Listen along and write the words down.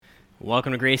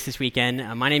Welcome to Grace this weekend.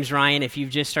 My name's Ryan. If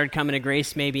you've just started coming to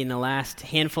Grace maybe in the last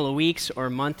handful of weeks or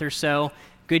month or so,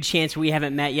 good chance we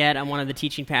haven't met yet. I'm one of the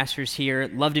teaching pastors here.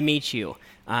 Love to meet you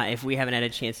if we haven't had a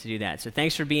chance to do that. So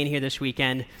thanks for being here this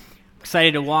weekend.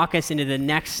 Excited to walk us into the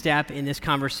next step in this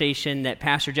conversation that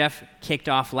Pastor Jeff kicked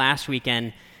off last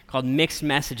weekend called Mixed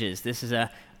Messages. This is a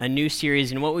new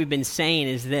series, and what we've been saying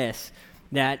is this,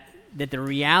 that the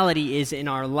reality is in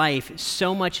our life,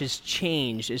 so much has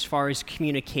changed as far as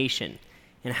communication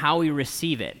and how we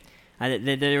receive it.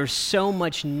 That there's so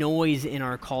much noise in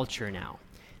our culture now.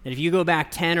 That if you go back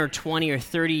 10 or 20 or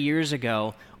 30 years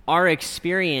ago, our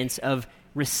experience of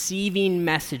receiving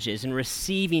messages and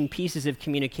receiving pieces of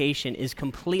communication is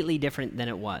completely different than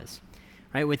it was.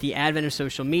 Right? With the advent of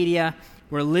social media,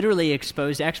 we're literally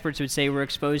exposed, experts would say we're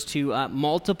exposed to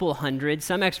multiple hundreds,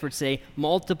 some experts say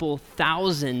multiple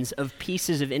thousands of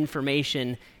pieces of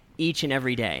information each and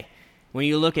every day. When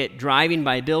you look at driving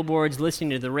by billboards, listening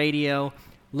to the radio,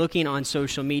 looking on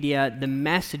social media, the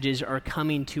messages are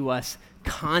coming to us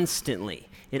constantly.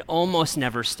 It almost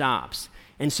never stops.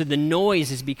 And so the noise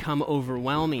has become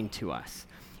overwhelming to us.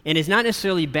 And it's not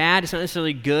necessarily bad, it's not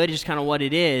necessarily good, it's just kind of what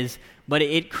it is, but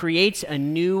it creates a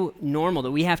new normal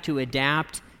that we have to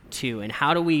adapt to. And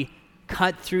how do we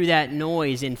cut through that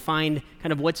noise and find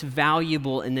kind of what's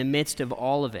valuable in the midst of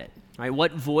all of it? Right?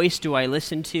 What voice do I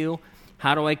listen to?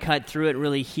 How do I cut through it and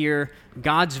really hear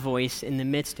God's voice in the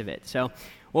midst of it? So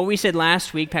what we said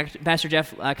last week, Pastor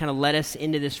Jeff kind of led us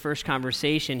into this first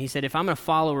conversation. He said, if I'm a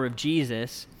follower of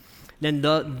Jesus, then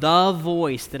the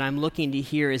voice that I'm looking to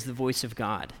hear is the voice of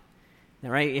God.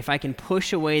 Right? If I can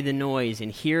push away the noise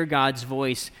and hear God's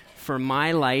voice for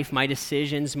my life, my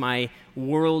decisions, my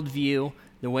worldview,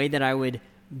 the way that I would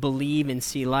believe and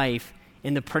see life,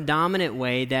 in the predominant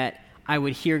way that I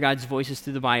would hear God's voices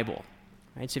through the Bible.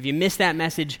 Right? So if you missed that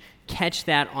message, catch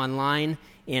that online,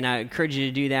 and I encourage you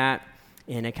to do that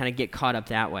and kind of get caught up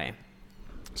that way.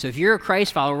 So if you're a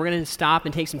Christ follower, we're going to stop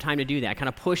and take some time to do that, kind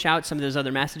of push out some of those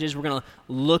other messages. We're going to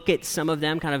look at some of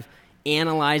them, kind of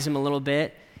analyze them a little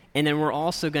bit, and then we're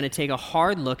also going to take a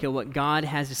hard look at what God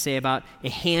has to say about a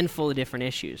handful of different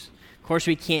issues. Of course,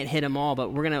 we can't hit them all,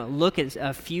 but we're going to look at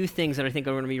a few things that I think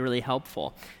are going to be really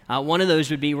helpful. One of those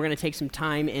would be we're going to take some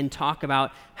time and talk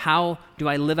about how do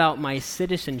I live out my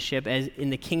citizenship as in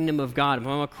the kingdom of God. If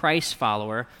I'm a Christ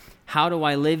follower, how do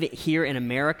I live here in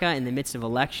America in the midst of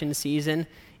election season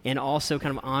and also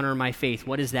kind of honor my faith?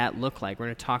 What does that look like? We're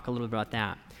going to talk a little bit about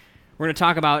that. We're going to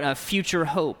talk about future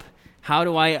hope. How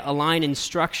do I align and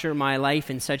structure my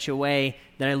life in such a way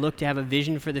that I look to have a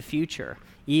vision for the future,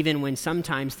 even when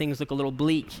sometimes things look a little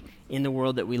bleak in the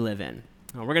world that we live in?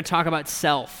 We're going to talk about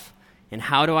self and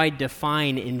how do I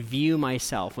define and view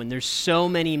myself when there's so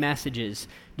many messages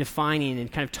defining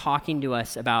and kind of talking to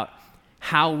us about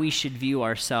how we should view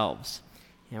ourselves.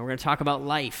 And we're going to talk about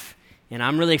life. And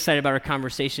I'm really excited about our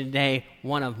conversation today.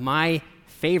 One of my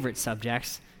favorite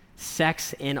subjects,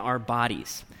 sex in our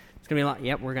bodies. It's going to be a lot.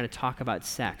 Yep, we're going to talk about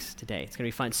sex today. It's going to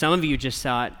be fun. Some of you just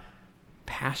thought,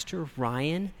 Pastor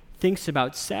Ryan thinks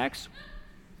about sex?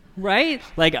 Right?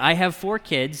 Like, I have 4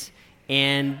 kids,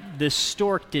 and the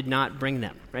stork did not bring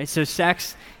them. Right? So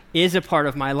sex is a part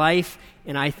of my life,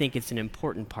 and I think it's an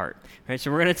important part. Right? So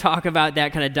we're going to talk about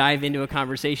that, kind of dive into a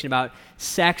conversation about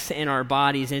sex in our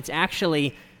bodies. And it's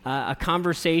actually a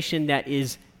conversation that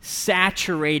is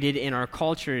saturated in our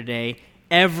culture today.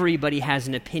 Everybody has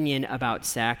an opinion about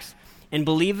sex. And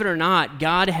believe it or not,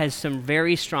 God has some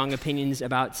very strong opinions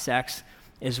about sex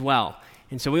as well.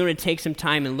 And so we want to take some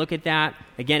time and look at that.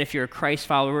 Again, if you're a Christ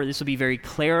follower, this will be very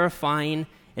clarifying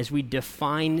as we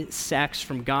define sex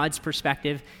from God's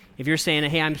perspective. If you're saying,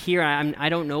 hey, I'm here, I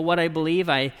don't know what I believe,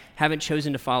 I haven't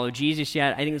chosen to follow Jesus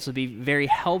yet, I think this will be very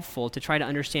helpful to try to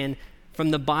understand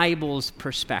from the Bible's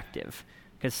perspective.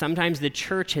 Because sometimes the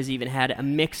church has even had a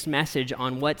mixed message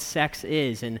on what sex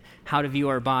is and how to view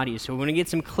our bodies. So we're going to get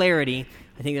some clarity.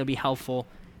 I think that'll be helpful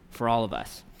for all of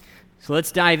us. So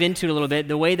let's dive into it a little bit.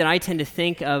 The way that I tend to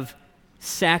think of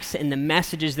sex and the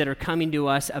messages that are coming to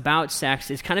us about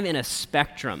sex is kind of in a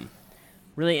spectrum.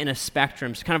 Really in a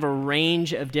spectrum. It's kind of a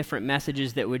range of different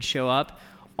messages that would show up,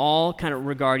 all kind of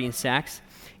regarding sex.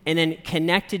 And then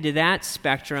connected to that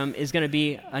spectrum is going to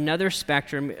be another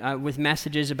spectrum with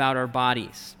messages about our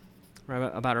bodies,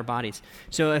 right, about our bodies.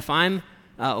 So if I'm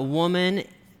a woman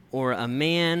or a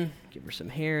man, give her some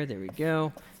hair, there we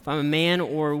go. If I'm a man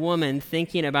or a woman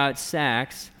thinking about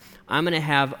sex, I'm going to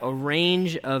have a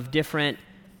range of different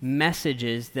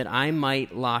messages that I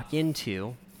might lock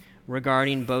into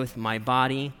regarding both my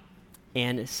body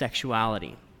and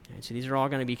sexuality. Right, so these are all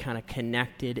going to be kind of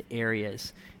connected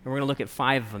areas. And we're going to look at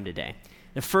 5 of them today.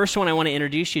 The first one I want to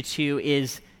introduce you to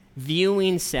is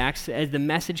viewing sex as the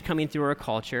message coming through our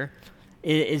culture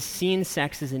is seeing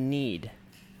sex as a need,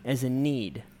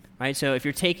 right? So if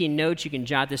you're taking notes, you can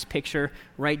jot this picture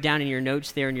right down in your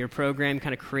notes there in your program,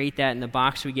 kind of create that in the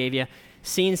box we gave you.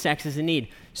 Seeing sex as a need.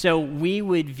 So we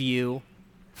would view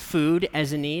food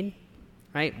as a need,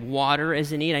 right? Water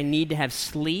as a need. I need to have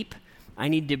sleep. I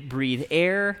need to breathe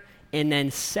air. And then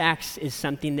sex is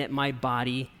something that my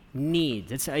body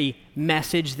needs. It's a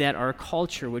message that our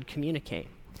culture would communicate.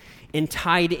 And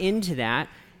tied into that,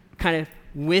 kind of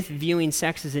with viewing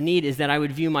sex as a need, is that I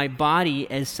would view my body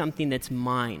as something that's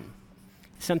mine.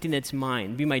 Something that's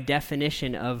mine. Be my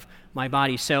definition of my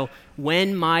body. So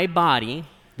when my body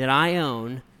that I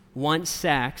own wants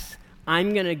sex,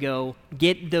 I'm going to go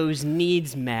get those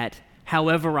needs met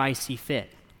however I see fit.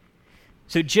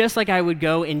 So just like I would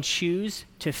go and choose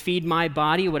to feed my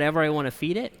body whatever I want to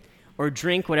feed it, or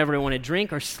drink whatever I want to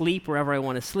drink, or sleep wherever I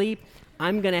want to sleep,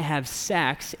 I'm going to have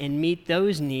sex and meet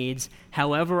those needs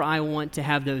however I want to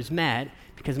have those met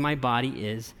because my body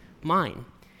is mine.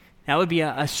 That would be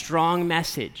a strong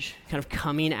message kind of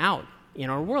coming out in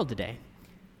our world today,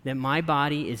 that my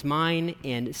body is mine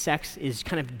and sex is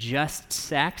kind of just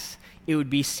sex. It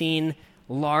would be seen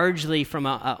largely from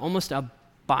almost a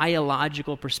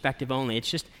biological perspective only.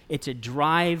 It's a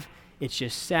drive, it's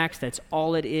just sex, that's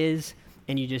all it is,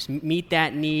 and you just meet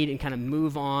that need and kind of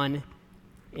move on,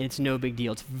 and it's no big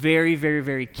deal. It's very, very,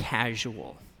 very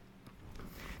casual.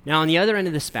 Now, on the other end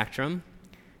of the spectrum,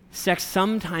 sex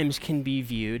sometimes can be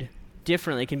viewed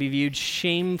differently, can be viewed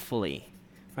shamefully,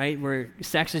 right? Where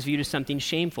sex is viewed as something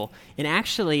shameful. And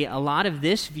actually, a lot of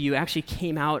this view actually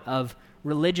came out of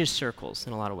religious circles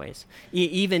in a lot of ways.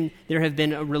 Even there have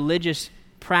been religious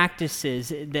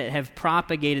practices that have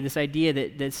propagated this idea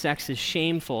that sex is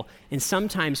shameful. And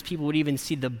sometimes people would even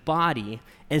see the body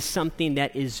as something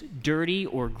that is dirty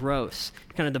or gross,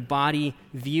 kind of the body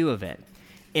view of it.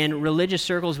 And religious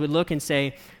circles would look and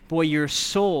say, boy, your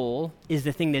soul is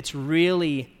the thing that's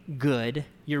really good.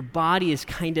 Your body is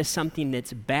kind of something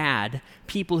that's bad.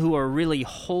 People who are really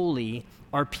holy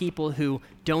are people who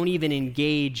don't even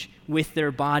engage with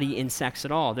their body in sex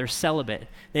at all. They're celibate.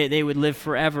 They would live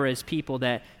forever as people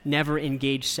that never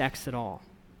engage sex at all.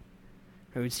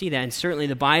 I would see that. And certainly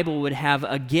the Bible would have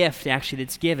a gift actually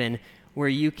that's given where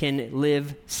you can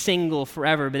live single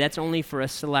forever, but that's only for a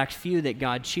select few that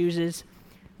God chooses.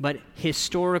 But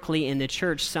historically in the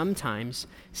church, sometimes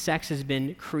sex has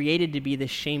been created to be the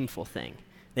shameful thing,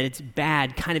 that it's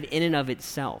bad kind of in and of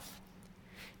itself.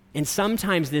 And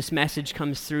sometimes this message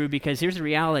comes through because here's the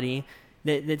reality,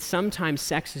 that sometimes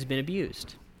sex has been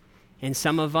abused. And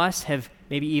some of us have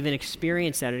maybe even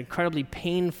experienced that, an incredibly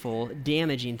painful,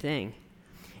 damaging thing.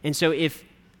 And so if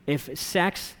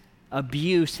sex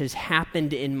abuse has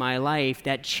happened in my life,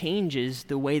 that changes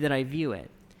the way that I view it.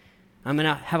 I'm going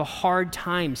to have a hard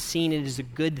time seeing it as a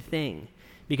good thing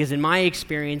because in my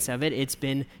experience of it, it's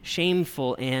been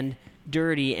shameful and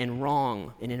dirty and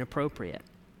wrong and inappropriate.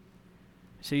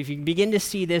 So if you begin to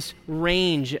see this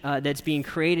range that's being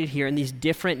created here and these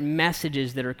different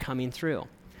messages that are coming through.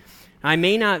 I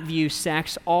may not view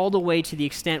sex all the way to the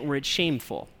extent where it's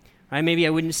shameful. Right? Maybe I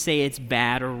wouldn't say it's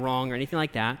bad or wrong or anything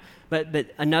like that, but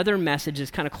another message that's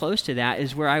kind of close to that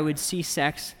is where I would see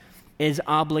sex as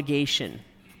obligation.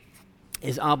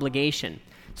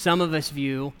 Some of us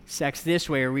view sex this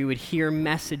way, or we would hear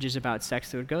messages about sex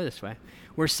that would go this way,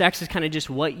 where sex is kind of just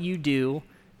what you do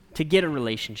to get a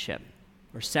relationship,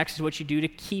 or sex is what you do to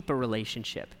keep a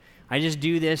relationship. I just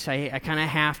do this, I kind of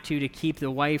have to keep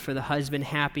the wife or the husband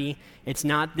happy. It's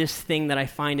not this thing that I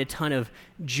find a ton of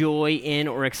joy in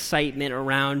or excitement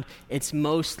around. It's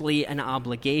mostly an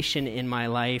obligation in my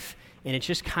life, and it's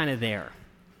just kind of there,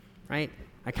 right?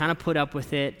 I kind of put up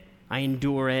with it, I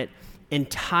endure it, and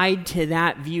tied to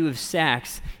that view of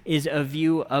sex is a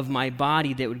view of my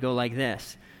body that would go like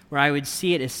this, where I would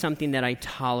see it as something that I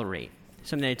tolerate,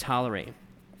 that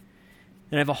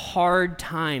I have a hard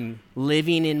time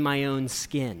living in my own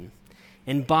skin.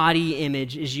 And body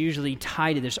image is usually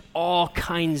tied to, there's all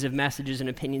kinds of messages and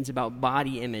opinions about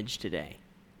body image today.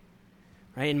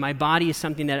 Right? And my body is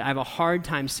something that I have a hard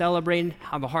time celebrating,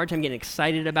 have a hard time getting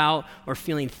excited about or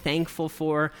feeling thankful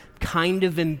for, kind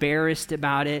of embarrassed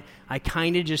about it. I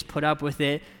kind of just put up with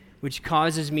it, which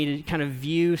causes me to kind of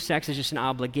view sex as just an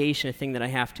obligation, a thing that I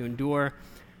have to endure.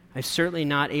 I'm certainly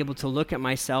not able to look at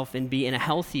myself and be in a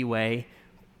healthy way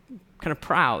kind of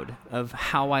proud of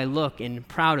how I look and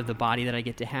proud of the body that I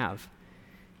get to have.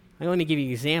 Let me give you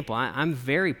an example. I'm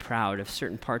very proud of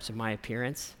certain parts of my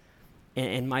appearance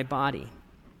and my body.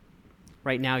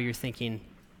 Right now you're thinking,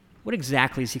 what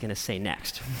exactly is he going to say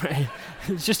next? Right?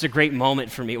 It's just a great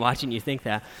moment for me watching you think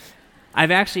that.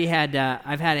 I've actually had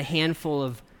I've had a handful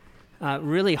of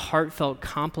really heartfelt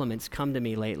compliments come to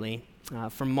me lately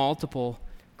from multiple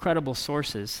credible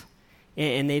sources,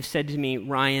 and they've said to me,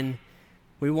 Ryan,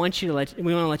 we want to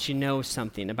let you know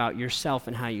something about yourself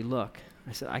and how you look.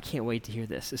 I said, I can't wait to hear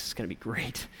this. This is going to be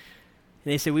great.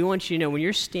 And they said, we want you to know when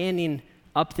you're standing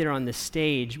up there on the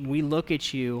stage, we look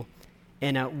at you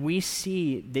and we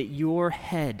see that your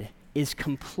head is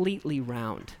completely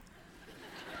round.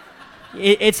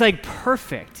 It's like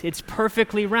perfect. It's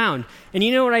perfectly round. And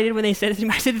you know what I did when they said it to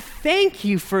me? I said, thank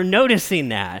you for noticing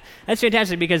that. That's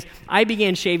fantastic, because I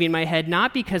began shaving my head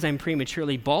not because I'm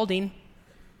prematurely balding.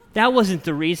 That wasn't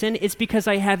the reason. It's because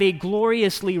I have a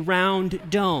gloriously round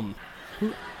dome.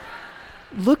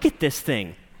 Look at this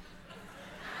thing.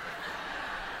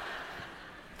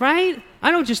 Right?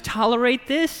 I don't just tolerate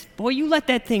this. Boy, you let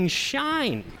that thing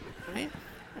shine. Right?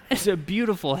 It's a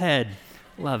beautiful head.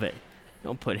 Love it.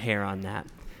 Don't put hair on that.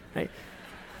 Right?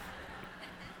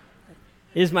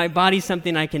 Is my body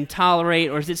something I can tolerate,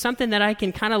 or is it something that I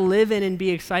can kind of live in and be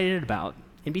excited about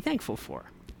and be thankful for?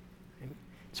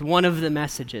 It's one of the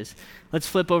messages. Let's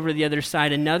flip over to the other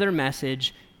side. Another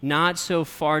message, not so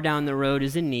far down the road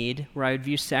as a need, where I would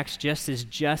view sex just as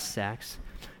just sex,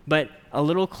 but a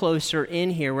little closer in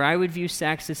here, where I would view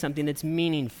sex as something that's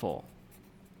meaningful.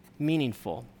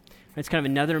 Meaningful. It's kind of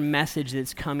another message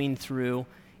that's coming through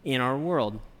in our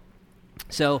world.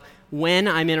 So when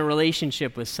I'm in a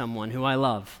relationship with someone who I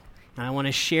love, and I want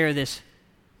to share this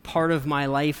part of my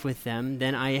life with them,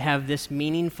 then I have this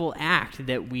meaningful act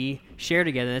that we share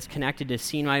together that's connected to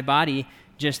seeing my body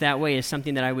just that way, as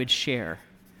something that I would share.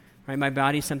 Right? My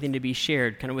body's something to be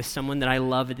shared, kind of with someone that I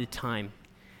love at the time.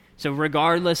 So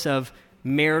regardless of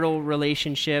marital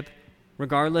relationship,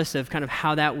 regardless of kind of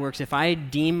how that works, if I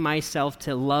deem myself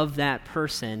to love that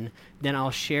person, then I'll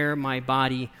share my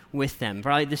body with them.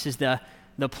 Probably this is the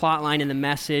plot line and the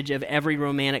message of every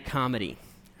romantic comedy,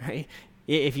 right?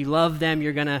 If you love them,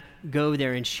 you're going to go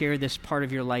there and share this part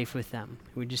of your life with them.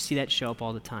 We just see that show up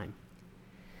all the time.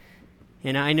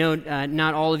 And I know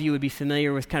not all of you would be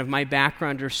familiar with kind of my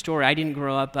background or story. I didn't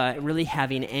grow up really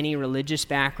having any religious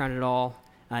background at all.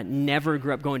 Never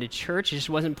grew up going to church. It just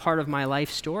wasn't part of my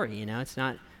life story, you know. It's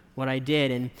not what I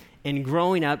did. And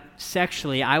growing up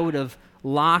sexually, I would have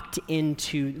locked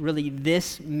into really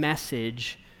this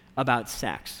message about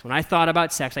sex. When I thought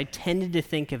about sex, I tended to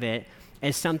think of it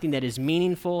as something that is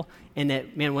meaningful, and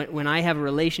that, man, when I have a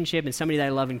relationship and somebody that I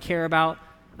love and care about,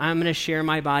 I'm going to share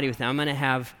my body with them. I'm going to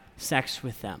have sex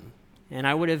with them. And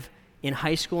I would have, in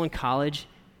high school and college,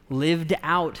 lived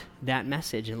out that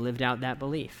message and lived out that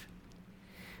belief.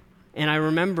 And I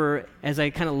remember as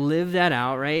I kind of lived that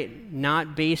out, right,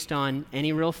 not based on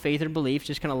any real faith or belief,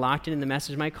 just kind of locked in the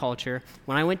message of my culture,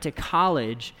 when I went to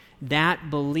college,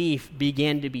 that belief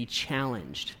began to be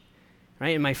challenged,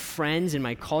 right? And my friends and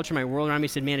my culture, my world around me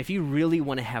said, man, if you really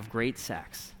want to have great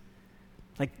sex,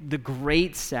 like the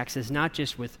great sex is not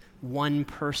just with one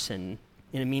person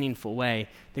in a meaningful way.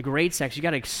 The great sex, you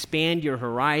got to expand your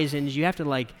horizons. You have to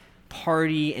like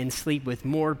party and sleep with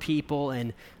more people,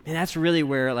 and that's really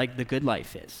where like the good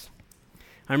life is.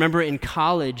 I remember in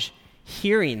college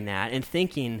hearing that and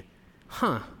thinking,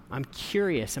 I'm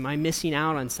curious, am I missing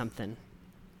out on something?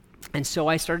 And so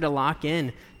I started to lock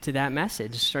in to that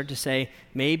message, start to say,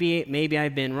 maybe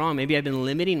I've been wrong, maybe I've been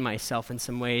limiting myself in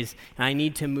some ways, and I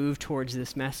need to move towards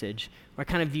this message, where I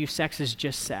kind of view sex as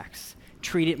just sex,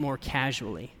 treat it more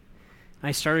casually.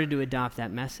 I started to adopt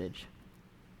that message.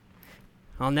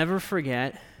 I'll never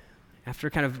forget,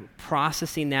 after kind of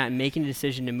processing that and making a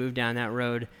decision to move down that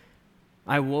road,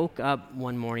 I woke up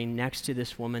one morning next to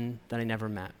this woman that I never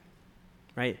met,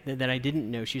 right? That I didn't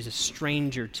know. She's a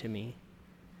stranger to me.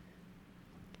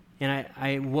 And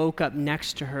I woke up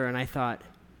next to her and I thought,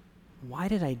 why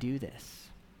did I do this?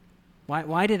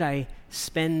 Why did I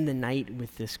spend the night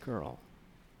with this girl?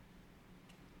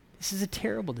 This is a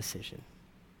terrible decision.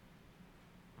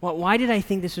 Why did I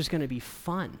think this was going to be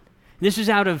fun? This was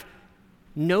out of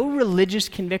no religious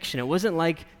conviction. It wasn't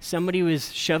like somebody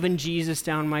was shoving Jesus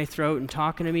down my throat and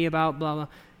talking to me about blah, blah.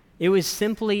 It was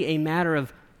simply a matter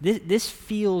of, this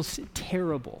feels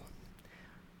terrible.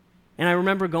 And I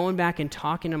remember going back and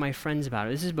talking to my friends about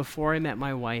it. This is before I met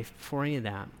my wife, before any of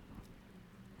that.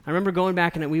 I remember going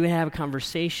back and we would have a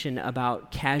conversation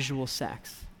about casual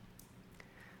sex.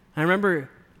 I remember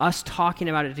us talking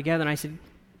about it together, and I said,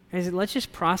 let's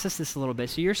just process this a little bit.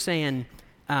 So you're saying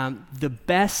the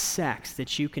best sex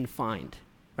that you can find,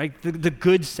 right? The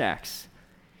good sex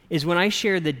is when I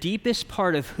share the deepest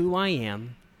part of who I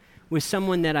am with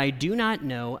someone that I do not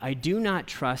know, I do not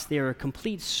trust, they are a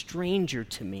complete stranger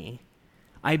to me.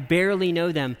 I barely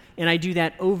know them, and I do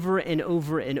that over and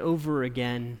over and over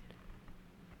again.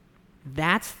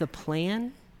 That's the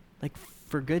plan? Like,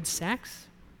 for good sex?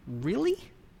 Really?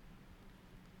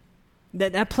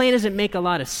 That plan doesn't make a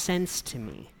lot of sense to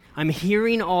me. I'm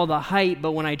hearing all the hype,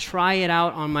 but when I try it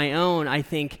out on my own, I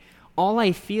think all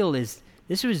I feel is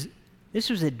this was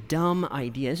a dumb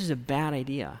idea. This is a bad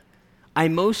idea. I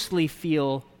mostly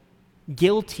feel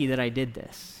guilty that I did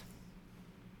this.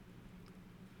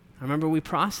 I remember we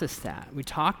processed that. We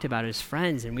talked about it as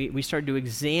friends, and we started to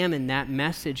examine that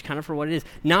message kind of for what it is.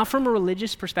 Not from a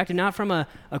religious perspective, not from a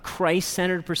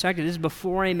Christ-centered perspective. This is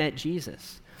before I met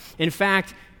Jesus. In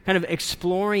fact, kind of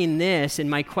exploring this and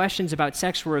my questions about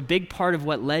sex were a big part of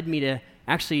what led me to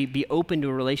actually be open to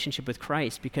a relationship with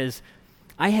Christ, because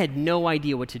I had no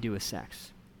idea what to do with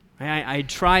sex. I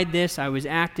tried this. I was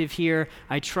active here.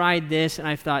 I tried this, and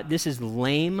I thought, this is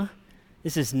lame.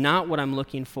 This is not what I'm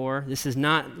looking for. This does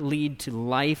not lead to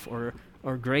life or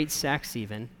great sex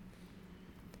even.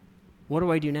 What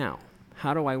do I do now?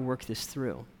 How do I work this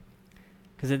through?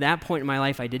 Because at that point in my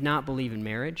life, I did not believe in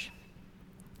marriage.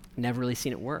 Never really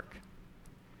seen it work.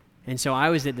 And so I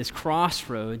was at this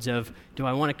crossroads of, do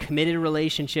I want a committed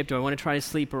relationship? Do I want to try to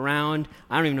sleep around?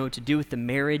 I don't even know what to do with the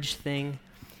marriage thing.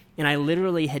 And I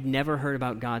literally had never heard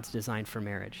about God's design for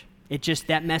marriage.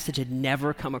 That message had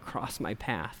never come across my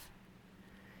path.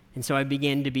 And so I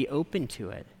began to be open to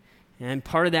it. And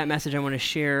part of that message I want to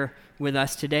share with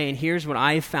us today. And here's what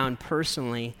I've found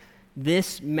personally.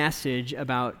 This message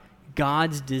about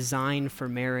God's design for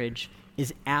marriage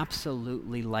is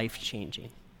absolutely life-changing.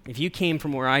 If you came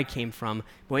from where I came from,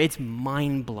 boy, it's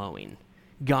mind-blowing.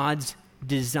 God's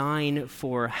design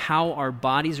for how our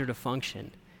bodies are to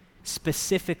function,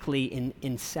 specifically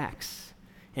in sex,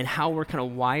 and how we're kind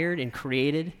of wired and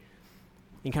created,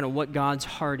 and kind of what God's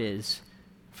heart is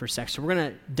for sex. So we're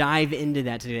going to dive into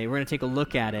that today. We're going to take a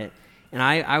look at it. And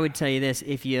I would tell you this,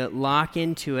 if you lock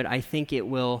into it, I think it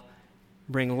will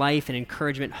bring life and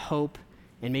encouragement, hope,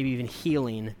 and maybe even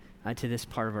healing to this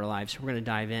part of our lives. So we're going to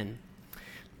dive in.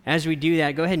 As we do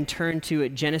that, go ahead and turn to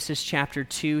Genesis chapter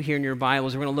 2 here in your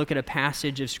Bibles. We're going to look at a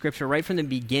passage of Scripture right from the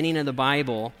beginning of the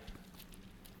Bible.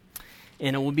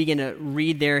 And we'll begin to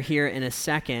read there here in a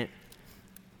second.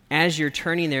 As you're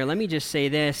turning there, let me just say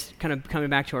this, kind of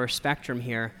coming back to our spectrum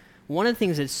here. One of the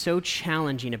things that's so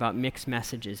challenging about mixed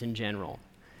messages in general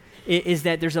is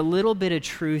that there's a little bit of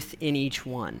truth in each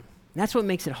one. And that's what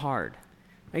makes it hard.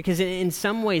 Because in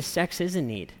some ways, sex is a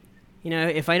need. You know,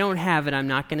 if I don't have it, I'm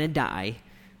not going to die.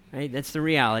 Right? That's the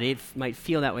reality. It might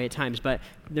feel that way at times, but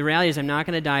the reality is I'm not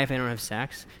going to die if I don't have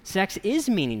sex. Sex is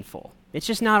meaningful. It's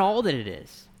just not all that it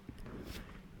is.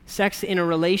 Sex in a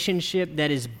relationship that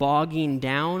is bogging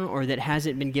down or that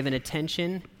hasn't been given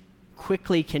attention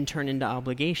quickly can turn into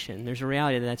obligation. There's a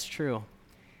reality that's true.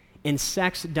 And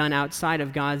sex done outside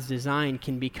of God's design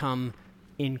can become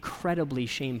incredibly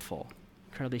shameful.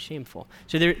 Incredibly shameful.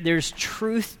 So there's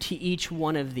truth to each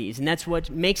one of these, and that's what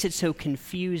makes it so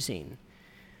confusing.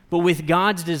 But with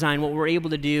God's design, what we're able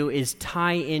to do is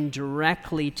tie in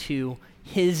directly to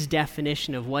His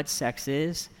definition of what sex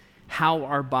is, how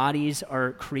our bodies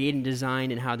are created and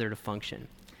designed, and how they're to function.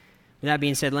 With that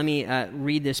being said, let me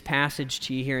read this passage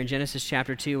to you here in Genesis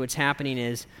chapter 2. What's happening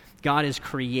is God is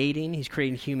creating. He's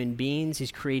creating human beings.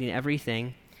 He's creating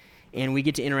everything. And we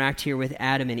get to interact here with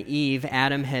Adam and Eve.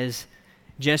 Adam has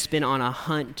just been on a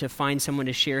hunt to find someone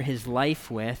to share his life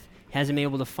with. He hasn't been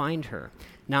able to find her.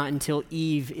 Not until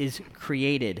Eve is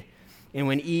created. And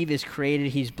when Eve is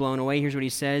created, he's blown away. Here's what he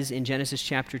says in Genesis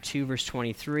chapter 2, verse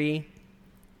 23.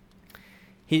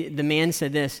 The man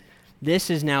said this, "This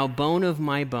is now bone of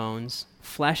my bones,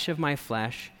 flesh of my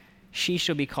flesh. She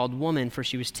shall be called woman, for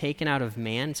she was taken out of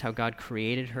man." It's how God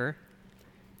created her.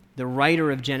 The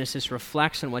writer of Genesis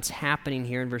reflects on what's happening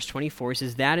here in verse 24. He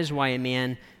says, "That is why a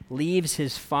man leaves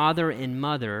his father and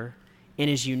mother and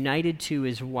is united to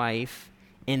his wife,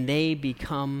 and they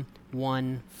become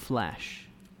one flesh."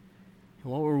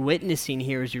 And what we're witnessing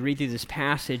here as we read through this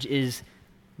passage is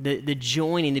the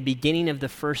joining, the beginning of the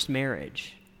first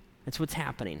marriage. That's what's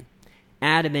happening.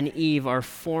 Adam and Eve are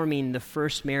forming the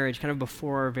first marriage kind of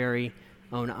before our very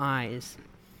own eyes.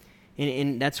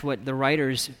 And that's what the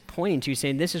writer's pointing to,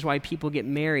 saying this is why people get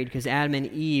married, because Adam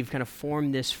and Eve kind of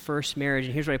formed this first marriage.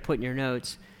 And here's what I put in your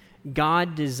notes.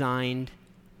 God designed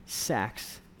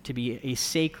sex to be a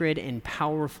sacred and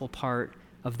powerful part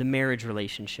of the marriage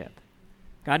relationship.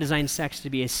 God designed sex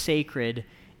to be a sacred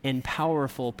and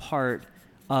powerful part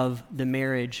of the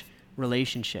marriage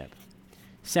relationship.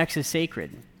 Sex is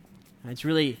sacred. It's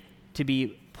really to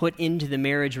be put into the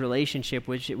marriage relationship,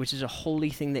 which is a holy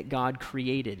thing that God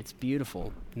created. It's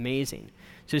beautiful, amazing.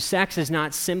 So sex is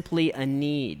not simply a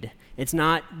need. It's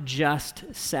not just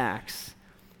sex.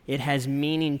 It has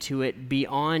meaning to it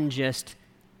beyond just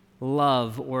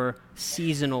love or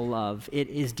seasonal love. It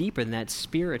is deeper than that,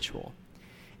 spiritual.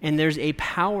 And there's a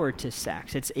power to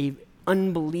sex. It's an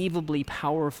unbelievably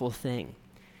powerful thing.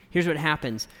 Here's what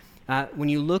happens. When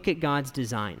you look at God's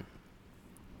design,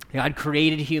 God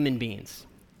created human beings,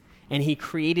 and he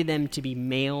created them to be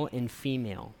male and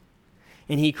female,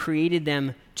 and he created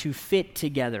them to fit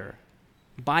together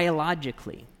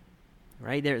biologically,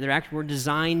 right? We're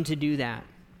designed to do that.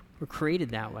 We're created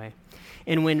that way.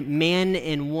 And when man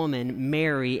and woman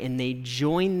marry and they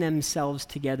join themselves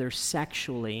together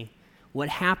sexually, what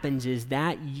happens is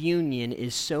that union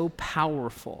is so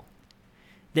powerful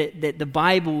that the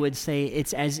Bible would say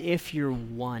it's as if you're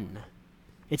one.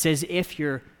 It's as if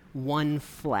you're one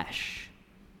flesh.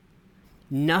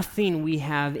 Nothing we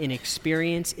have in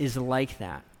experience is like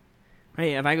that.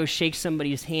 Right? If I go shake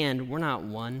somebody's hand, we're not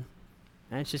one.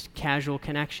 That's just casual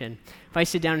connection. If I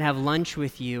sit down and have lunch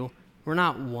with you, we're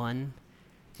not one.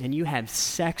 And you have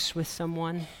sex with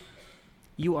someone,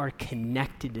 you are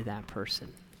connected to that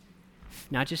person.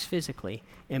 Not just physically,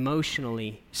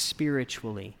 emotionally,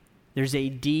 spiritually. There's a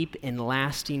deep and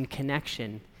lasting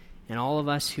connection. And all of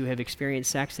us who have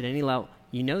experienced sex at any level,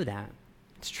 you know that.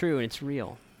 It's true and it's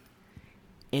real.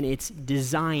 And it's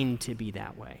designed to be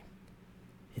that way.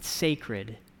 It's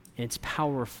sacred and it's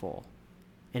powerful.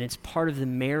 And it's part of the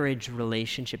marriage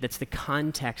relationship. That's the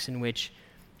context in which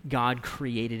God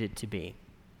created it to be.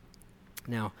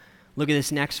 Now, look at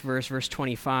this next verse, verse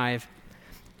 25.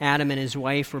 Adam and his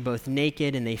wife were both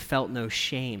naked and they felt no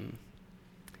shame.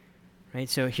 Right?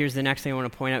 So here's the next thing I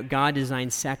want to point out. God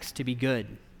designed sex to be good.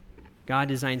 God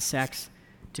designed sex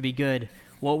to be good.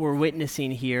 What we're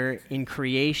witnessing here in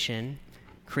creation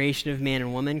of man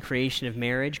and woman, creation of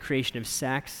marriage, creation of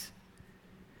sex,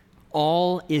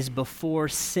 all is before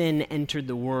sin entered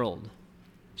the world.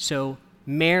 So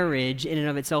marriage in and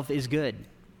of itself is good.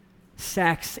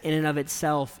 Sex in and of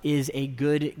itself is a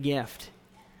good gift.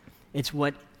 It's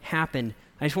what happened.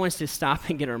 I just want us to stop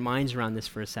and get our minds around this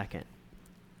for a second.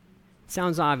 It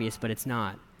sounds obvious, but it's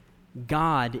not.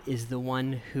 God is the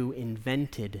one who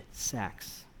invented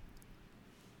sex.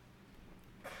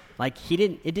 Like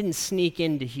it didn't sneak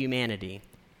into humanity.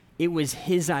 It was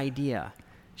his idea. I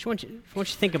just want you to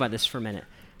think about this for a minute.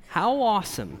 How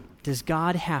awesome does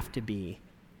God have to be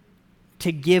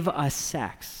to give us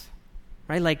sex?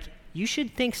 Right? Like, you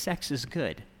should think sex is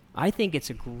good. I think it's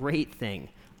a great thing.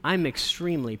 I'm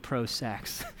extremely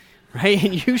pro-sex, right?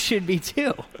 And you should be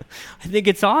too. I think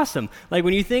it's awesome. Like,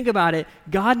 when you think about it,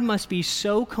 God must be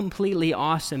so completely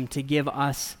awesome to give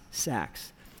us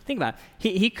sex. Think about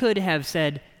it. He could have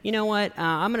said, you know what,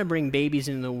 I'm going to bring babies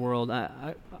into the world.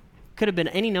 Could have been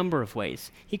any number of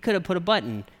ways. He could have put a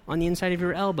button on the inside of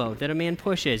your elbow that a man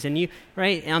pushes, and you,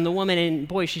 right, on the woman, and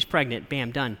boy, she's pregnant.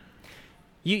 Bam, done.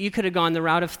 You could have gone the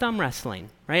route of thumb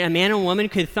wrestling, right? A man and a woman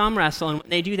could thumb wrestle, and when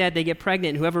they do that, they get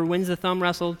pregnant, and whoever wins the thumb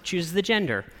wrestle chooses the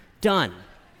gender. Done,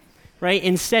 right?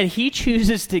 Instead, he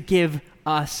chooses to give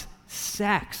us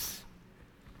sex.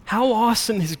 How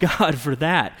awesome is God for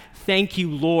that? Thank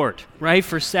you, Lord, right,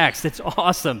 for sex. That's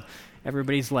awesome.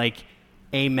 Everybody's like,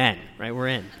 amen, right? We're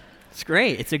in. It's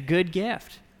great. It's a good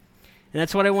gift. And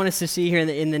that's what I want us to see here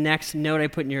in the next note I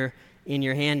put in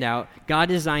your handout. God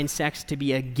designed sex to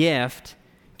be a gift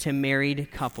to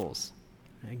married couples.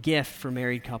 A gift for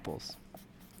married couples.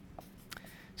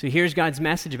 So here's God's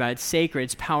message about it. It's sacred,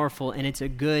 it's powerful, and it's a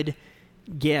good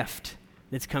gift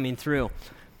that's coming through.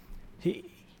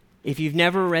 If you've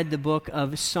never read the book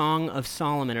of Song of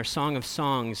Solomon or Song of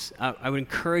Songs, I would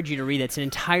encourage you to read it. It's an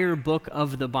entire book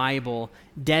of the Bible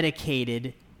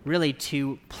dedicated really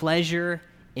to pleasure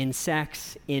in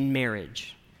sex in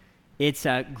marriage. It's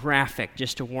graphic,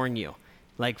 just to warn you,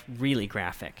 like really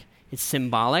graphic. It's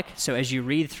symbolic, so as you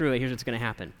read through it, here's what's going to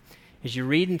happen. As you're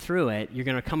reading through it, you're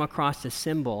going to come across a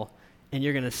symbol, and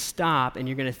you're going to stop, and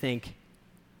you're going to think,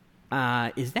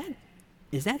 is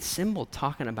that symbol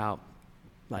talking about,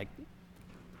 like,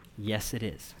 yes, it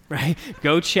is, right?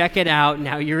 Go check it out.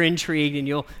 Now you're intrigued, and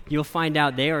you'll find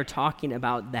out they are talking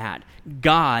about that.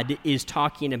 God is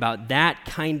talking about that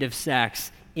kind of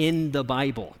sex in the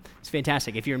Bible. It's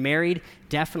fantastic. If you're married,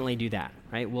 definitely do that,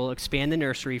 right? We'll expand the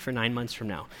nursery for 9 months from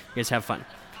now. You guys have fun.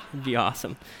 It'd be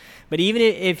awesome. But even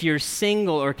if you're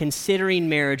single or considering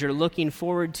marriage or looking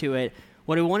forward to it,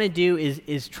 what I want to do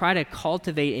is try to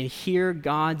cultivate and hear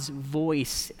God's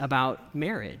voice about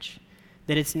marriage.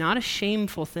 That it's not a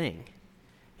shameful thing.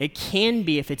 It can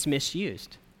be if it's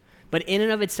misused. But in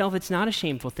and of itself, it's not a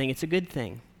shameful thing. It's a good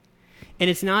thing. And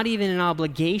it's not even an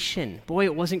obligation. Boy,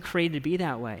 it wasn't created to be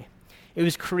that way. It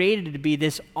was created to be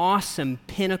this awesome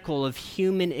pinnacle of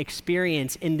human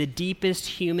experience in the deepest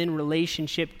human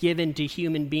relationship given to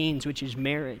human beings, which is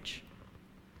marriage.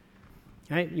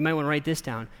 Right? You might want to write this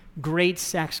down. Great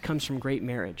sex comes from great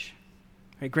marriage.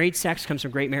 Right? Great sex comes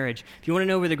from great marriage. If you want to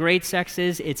know where the great sex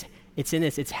is, it's in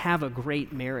this. It's have a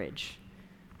great marriage.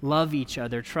 Love each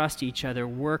other, trust each other,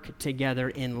 work together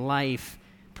in life,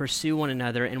 pursue one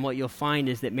another, and what you'll find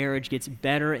is that marriage gets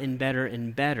better and better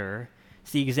and better.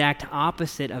 It's the exact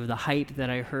opposite of the hype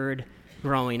that I heard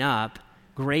growing up.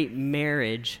 Great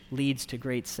marriage leads to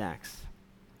great sex.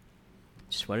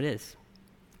 It's just what it is.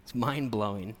 It's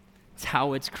mind-blowing. It's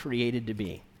how it's created to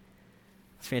be.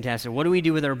 It's fantastic. What do we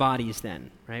do with our bodies then?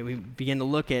 Right? We begin to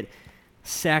look at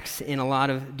sex in a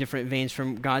lot of different veins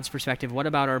from God's perspective. What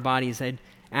about our bodies? I'd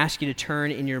ask you to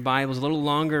turn in your Bibles, a little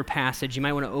longer passage. You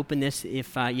might want to open this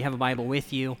if you have a Bible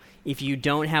with you. If you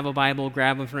don't have a Bible,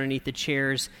 grab them from underneath the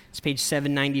chairs. It's page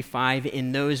 795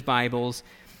 in those Bibles.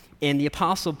 And the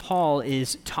Apostle Paul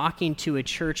is talking to a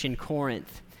church in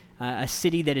Corinth, a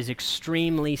city that is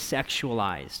extremely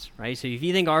sexualized, right? So if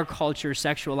you think our culture is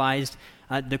sexualized,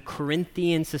 the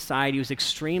Corinthian society was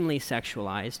extremely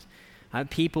sexualized.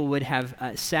 People would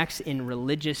have sex in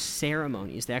religious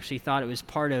ceremonies. They actually thought it was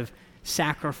part of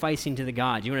sacrificing to the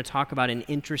gods. You want to talk about an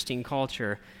interesting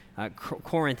culture.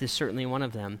 Corinth is certainly one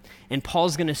of them. And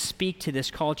Paul's going to speak to this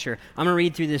culture. I'm going to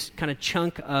read through this kind of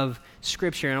chunk of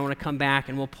Scripture, and I want to come back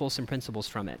and we'll pull some principles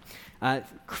from it. 1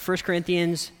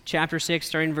 Corinthians chapter 6,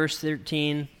 starting verse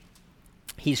 13,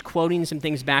 he's quoting some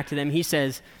things back to them. He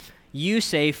says, "You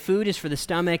say food is for the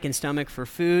stomach and stomach for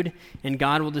food, and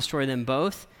God will destroy them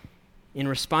both." In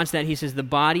response to that, he says, "The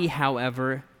body,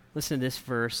 however," listen to this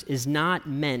verse, "is not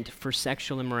meant for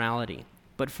sexual immorality,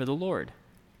 but for the Lord,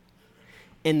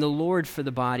 and the Lord for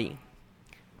the body.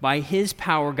 By his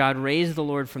power God raised the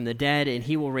Lord from the dead, and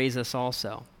he will raise us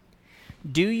also.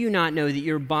 Do you not know that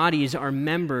your bodies are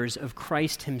members of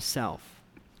Christ himself?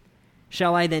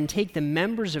 Shall I then take the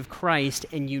members of Christ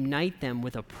and unite them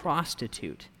with a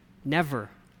prostitute? Never.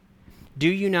 Do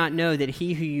you not know that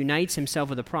he who unites himself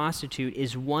with a prostitute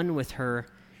is one with her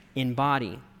in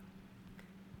body?"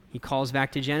 He calls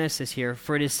back to Genesis here,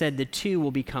 "For it is said, the two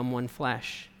will become one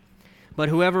flesh. But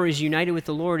whoever is united with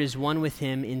the Lord is one with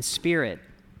him in spirit."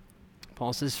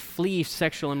 Paul says, "Flee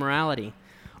sexual immorality.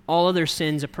 All other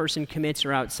sins a person commits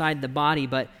are outside the body,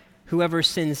 but whoever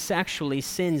sins sexually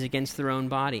sins against their own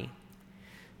body.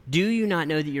 Do you not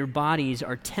know that your bodies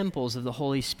are temples of the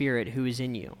Holy Spirit who is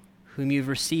in you, whom you've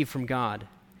received from God?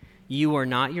 You are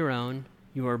not your own.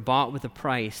 You are bought with a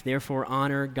price. Therefore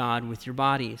honor God with your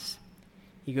bodies."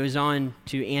 He goes on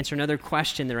to answer another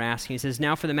question they're asking. He says,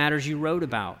 "Now for the matters you wrote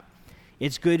about.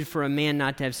 It's good for a man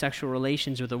not to have sexual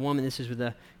relations with a woman." This is what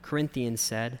the Corinthians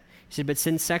said. He said, "But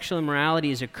since sexual immorality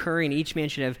is occurring, each man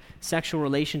should have sexual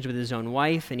relations with his own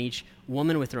wife, and each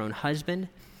woman with her own husband.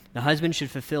 The husband should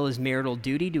fulfill his marital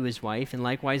duty to his wife, and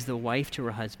likewise the wife to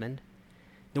her husband.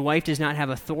 The wife does not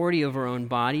have authority over her own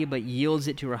body, but yields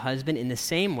it to her husband. In the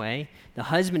same way, the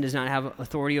husband does not have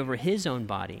authority over his own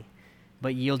body,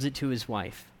 but yields it to his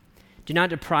wife. Do not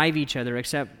deprive each other,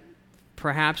 except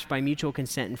perhaps by mutual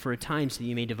consent and for a time, so that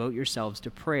you may devote yourselves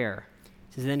to prayer.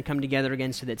 It says, then come together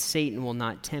again so that Satan will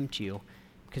not tempt you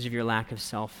because of your lack of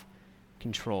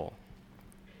self-control."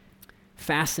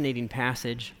 Fascinating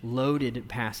passage, loaded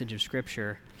passage of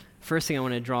Scripture. First thing I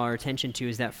want to draw our attention to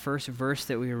is that first verse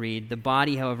that we read. The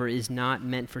body, however, is not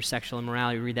meant for sexual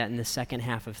immorality. We read that in the second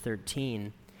half of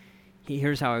 13.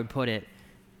 Here's how I would put it.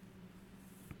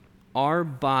 Our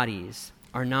bodies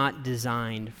are not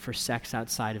designed for sex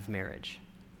outside of marriage.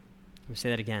 Let me say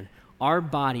that again. Our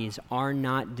bodies are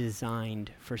not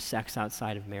designed for sex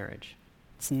outside of marriage.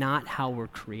 It's not how we're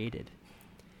created.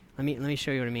 Let me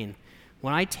show you what I mean.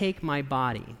 When I take my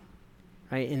body,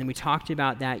 right, and we talked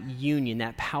about that union,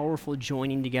 that powerful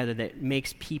joining together that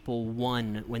makes people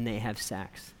one when they have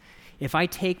sex. If I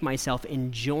take myself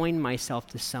and join myself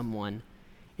to someone,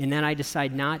 and then I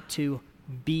decide not to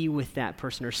be with that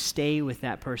person or stay with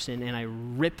that person, and I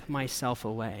rip myself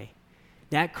away,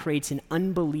 that creates an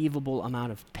unbelievable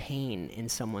amount of pain in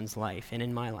someone's life and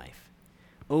in my life.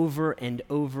 Over and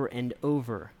over and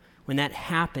over. When that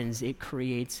happens, it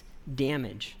creates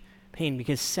damage, pain,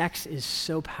 because sex is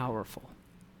so powerful.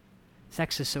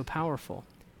 Sex is so powerful.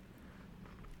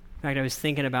 In fact, I was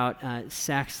thinking about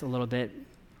sex a little bit.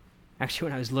 Actually,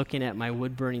 when I was looking at my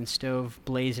wood-burning stove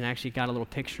blazing, I actually got a little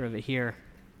picture of it here.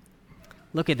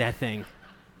 Look at that thing.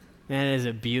 Man, it is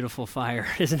a beautiful fire,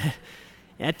 isn't it?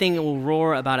 That thing will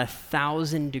roar about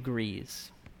 1,000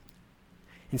 degrees.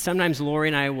 And sometimes Lori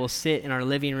and I will sit in our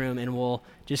living room and we'll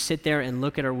just sit there and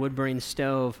look at our wood-burning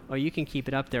stove. Oh, you can keep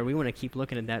it up there. We want to keep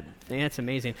looking at that thing. That's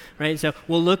amazing, right? So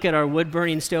we'll look at our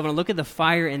wood-burning stove and I'll look at the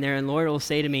fire in there, and Lori will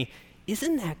say to me,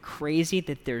 isn't that crazy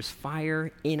that there's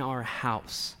fire in our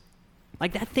house?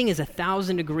 Like, that thing is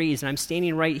 1,000 degrees and I'm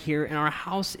standing right here and our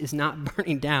house is not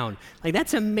burning down. Like,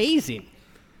 that's amazing.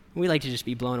 We like to just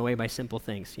be blown away by simple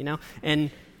things, you know?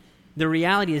 And the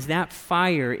reality is that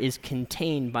fire is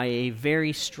contained by a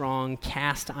very strong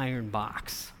cast iron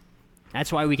box.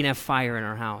 That's why we can have fire in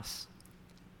our house.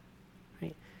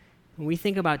 Right? When we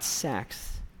think about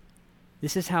sex,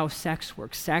 this is how sex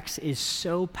works. Sex is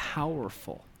so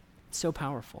powerful. So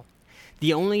powerful.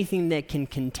 The only thing that can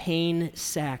contain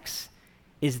sex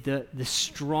is the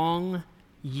strong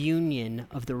union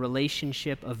of the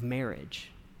relationship of marriage.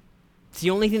 It's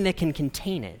the only thing that can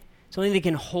contain it. It's the only thing that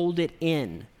can hold it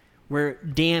in, where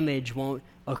damage won't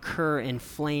occur and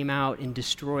flame out and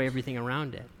destroy everything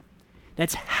around it.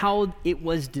 That's how it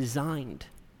was designed.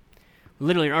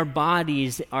 Literally, our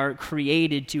bodies are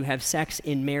created to have sex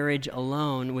in marriage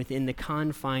alone within the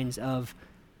confines of,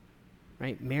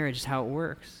 right, marriage is how it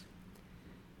works.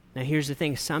 Now, here's the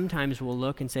thing. Sometimes we'll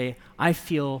look and say, I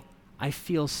feel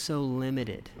so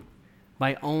limited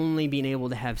by only being able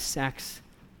to have sex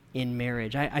in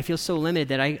marriage. I feel so limited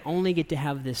that I only get to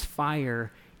have this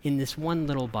fire in this one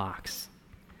little box.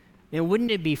 And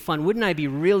wouldn't it be fun? Wouldn't I be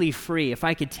really free if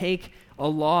I could take a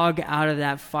log out of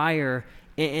that fire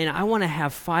and I want to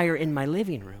have fire in my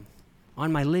living room,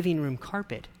 on my living room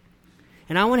carpet.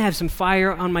 And I want to have some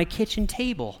fire on my kitchen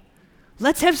table.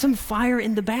 Let's have some fire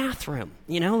in the bathroom,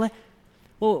 you know?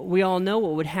 Well, we all know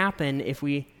what would happen if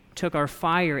we took our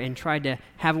fire and tried to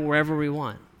have it wherever we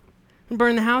want. We'd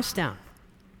burn the house down,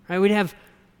 right? We'd have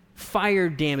fire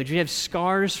damage. We'd have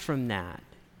scars from that.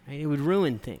 Right? It would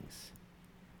ruin things.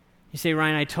 You say,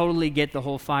 Ryan, I totally get the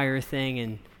whole fire thing,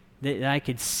 and that I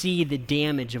could see the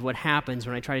damage of what happens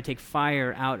when I try to take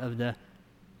fire out of the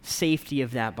safety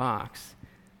of that box.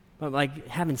 But like,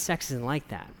 having sex isn't like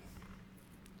that.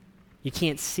 You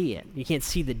can't see it. You can't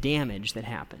see the damage that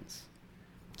happens.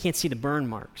 You can't see the burn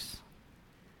marks.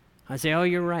 I say, oh,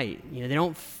 you're right. You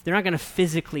know, they're not going to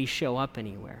physically show up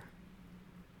anywhere.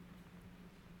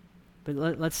 But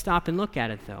let's stop and look at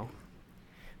it, though.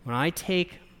 When I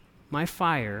take my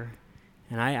fire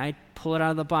and I pull it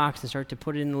out of the box and start to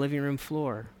put it in the living room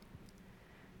floor,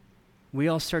 we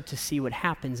all start to see what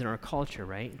happens in our culture,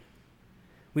 right?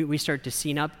 We start to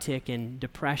see an uptick in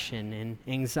depression and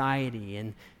anxiety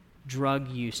and drug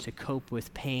use to cope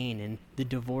with pain and the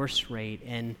divorce rate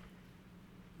and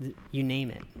you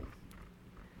name it.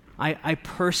 I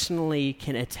personally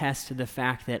can attest to the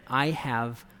fact that I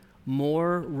have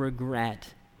more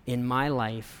regret in my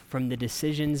life from the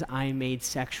decisions I made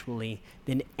sexually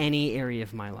than any area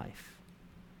of my life.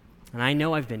 And I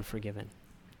know I've been forgiven.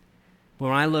 But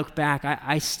when I look back,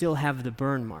 I still have the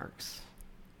burn marks.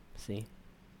 See?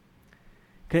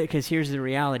 Because here's the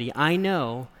reality. I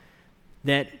know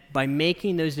that by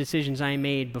making those decisions I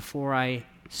made before I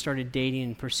started dating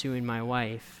and pursuing my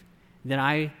wife, that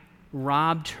I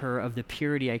robbed her of the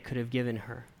purity I could have given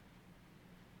her.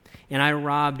 And I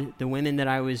robbed the women that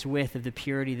I was with of the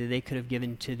purity that they could have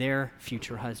given to their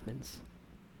future husbands.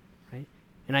 Right?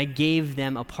 And I gave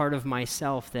them a part of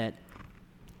myself that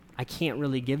I can't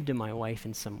really give to my wife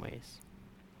in some ways.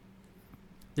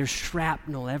 There's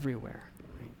shrapnel everywhere.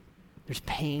 Right? There's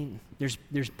pain.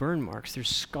 There's burn marks. There's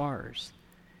scars.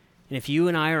 And if you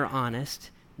and I are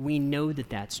honest, we know that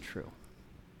that's true.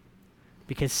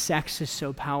 Because sex is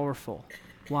so powerful.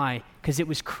 Why? Because it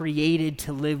was created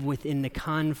to live within the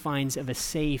confines of a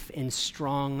safe and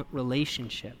strong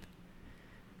relationship.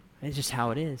 That's just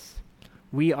how it is.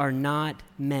 We are not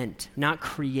meant, not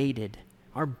created.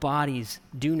 Our bodies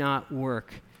do not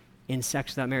work in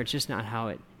sex without marriage. It's just not how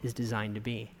it is designed to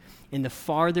be. And the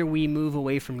farther we move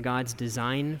away from God's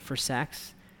design for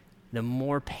sex, the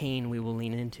more pain we will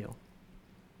lean into.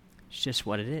 It's just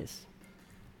what it is.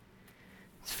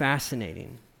 It's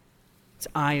fascinating. It's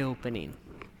eye-opening.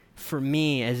 For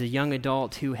me, as a young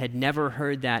adult who had never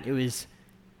heard that, it was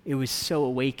so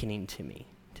awakening to me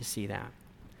to see that.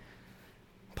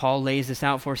 Paul lays this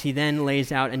out for us. He then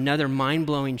lays out another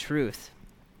mind-blowing truth.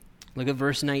 Look at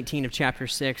verse 19 of chapter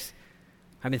 6.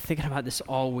 I've been thinking about this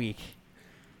all week.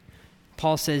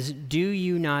 Paul says, "Do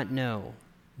you not know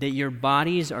that your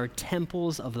bodies are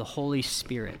temples of the Holy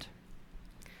Spirit,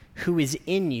 who is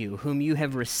in you, whom you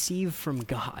have received from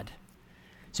God?"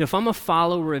 So if I'm a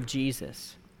follower of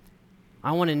Jesus,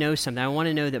 I want to know something. I want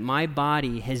to know that my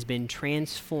body has been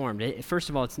transformed. First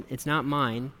of all, it's not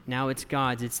mine. Now it's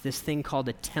God's. It's this thing called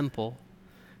a temple.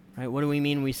 Right? What do we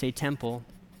mean when we say temple?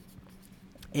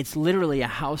 It's literally a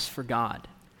house for God.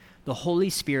 The Holy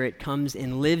Spirit comes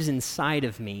and lives inside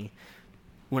of me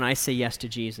when I say yes to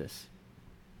Jesus.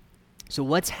 So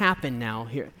what's happened now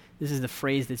here? This is the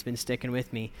phrase that's been sticking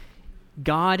with me.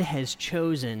 God has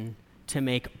chosen to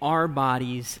make our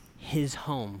bodies his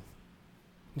home.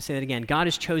 Let me say that again. God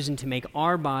has chosen to make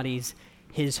our bodies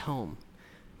his home.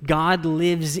 God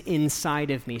lives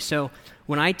inside of me. So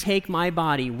when I take my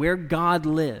body where God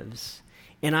lives,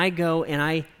 and I go and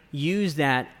I use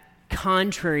that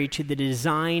contrary to the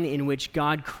design in which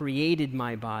God created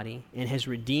my body and has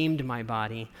redeemed my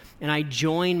body, and I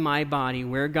join my body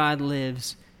where God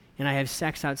lives, and I have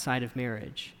sex outside of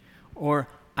marriage, or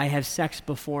I have sex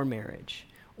before marriage,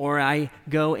 or I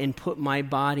go and put my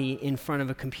body in front of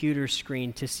a computer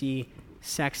screen to see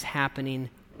sex happening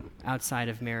outside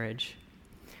of marriage.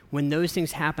 When those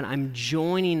things happen, I'm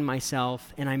joining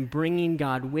myself and I'm bringing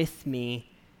God with me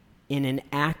in an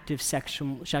act of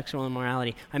sexual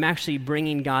immorality. I'm actually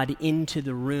bringing God into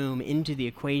the room, into the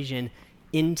equation,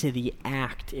 into the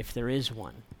act, if there is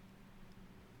one.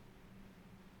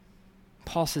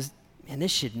 Paul says, man,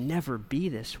 this should never be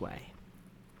this way.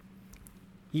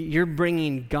 You're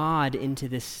bringing God into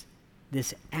this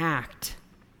act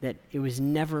that it was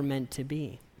never meant to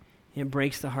be. It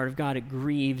breaks the heart of God. It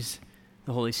grieves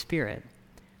the Holy Spirit,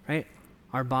 right?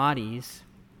 Our bodies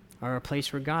are a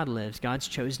place where God lives. God's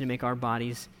chosen to make our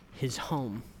bodies his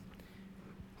home.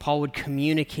 Paul would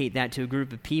communicate that to a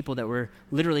group of people that were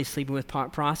literally sleeping with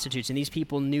prostitutes, and these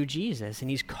people knew Jesus, and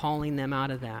he's calling them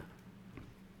out of that.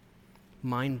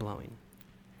 Mind-blowing.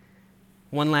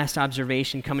 One last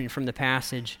observation coming from the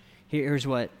passage. Here's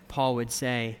what Paul would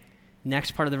say.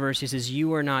 Next part of the verse, he says,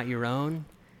 "You are not your own.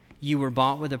 You were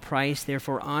bought with a price.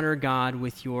 Therefore, honor God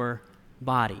with your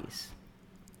bodies."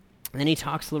 And then he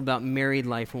talks a little about married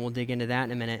life, and we'll dig into that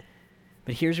in a minute.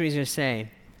 But here's what he's going to say.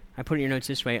 I put it in your notes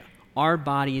this way. Our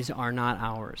bodies are not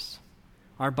ours.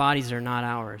 Our bodies are not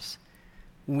ours.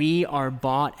 We are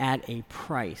bought at a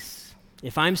price.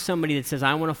 If I'm somebody that says,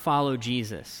 I want to follow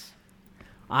Jesus,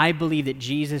 I believe that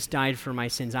Jesus died for my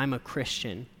sins, I'm a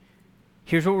Christian.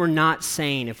 Here's what we're not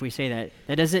saying if we say that.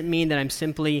 That doesn't mean that I'm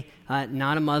simply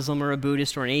not a Muslim or a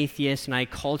Buddhist or an atheist and I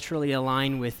culturally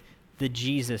align with the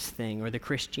Jesus thing or the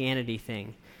Christianity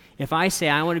thing. If I say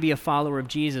I want to be a follower of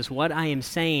Jesus, what I am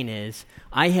saying is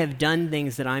I have done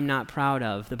things that I'm not proud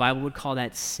of. The Bible would call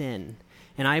that sin.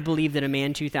 And I believe that a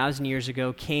man 2,000 years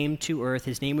ago came to earth.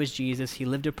 His name was Jesus. He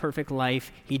lived a perfect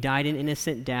life. He died an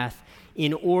innocent death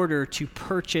in order to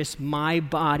purchase my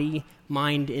body,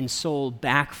 mind, and soul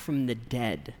back from the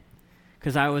dead.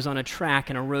 Because I was on a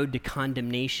track and a road to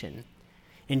condemnation.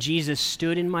 And Jesus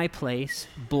stood in my place,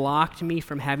 blocked me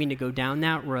from having to go down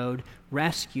that road,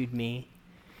 rescued me.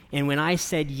 And when I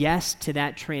said yes to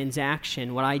that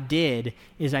transaction, what I did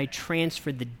is I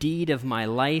transferred the deed of my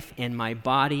life and my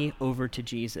body over to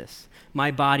Jesus.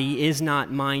 My body is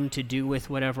not mine to do with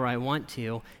whatever I want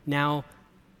to. Now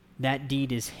that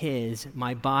deed is his.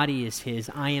 My body is his.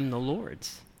 I am the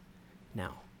Lord's.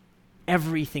 Now,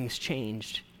 everything's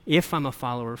changed if I'm a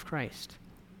follower of Christ.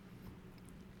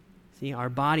 See, our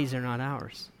bodies are not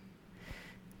ours.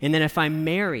 And then if I'm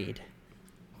married,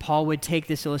 Paul would take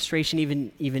this illustration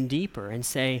even deeper and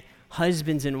say,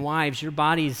 husbands and wives, your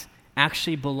bodies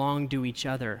actually belong to each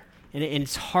other. And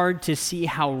it's hard to see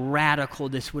how radical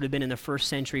this would have been in the first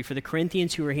century. For the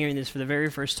Corinthians who were hearing this for the very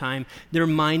first time, their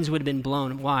minds would have been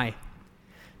blown. Why?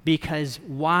 Because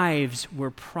wives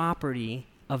were property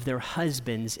of their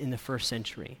husbands in the first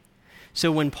century.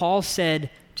 So when Paul said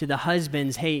to the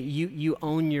husbands, hey, you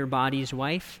own your body's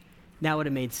wife, that would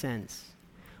have made sense.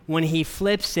 When he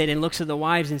flips it and looks at the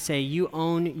wives and say, you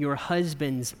own your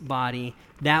husband's body,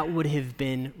 that would have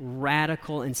been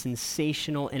radical and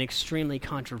sensational and extremely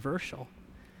controversial.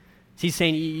 So he's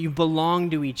saying you belong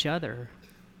to each other.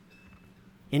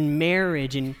 In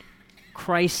marriage, in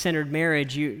Christ-centered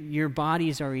marriage, your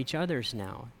bodies are each other's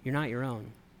now. You're not your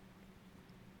own.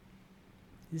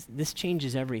 This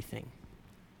changes everything.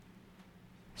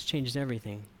 This changes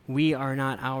everything. We are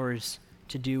not ours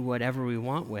to do whatever we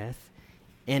want with.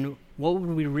 And what would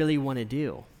we really want to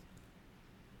do?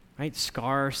 Right?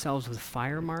 Scar ourselves with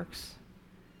fire marks?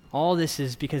 All this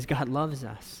is because God loves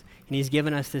us. And he's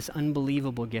given us this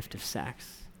unbelievable gift of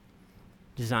sex.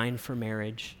 Designed for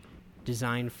marriage.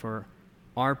 Designed for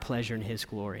our pleasure in his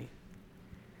glory.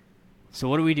 So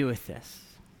what do we do with this?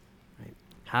 Right?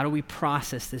 How do we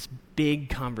process this big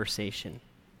conversation?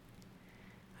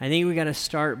 I think we got to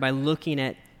start by looking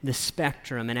at the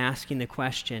spectrum and asking the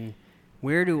question,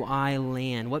 where do I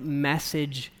land? What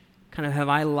message kind of have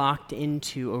I locked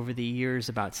into over the years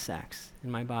about sex in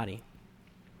my body?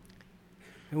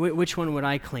 Which one would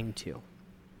I cling to?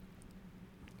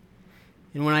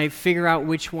 And when I figure out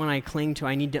which one I cling to,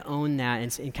 I need to own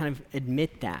that and kind of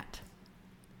admit that.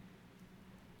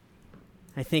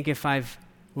 I think if I've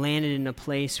landed in a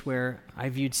place where I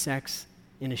viewed sex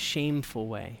in a shameful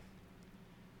way,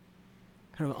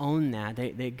 kind of own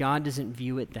that God doesn't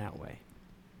view it that way.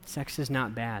 Sex is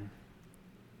not bad.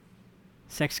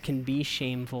 Sex can be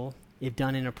shameful if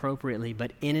done inappropriately,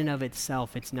 but in and of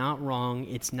itself, it's not wrong,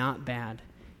 it's not bad,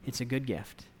 it's a good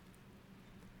gift.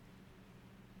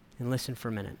 And listen for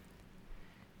a minute.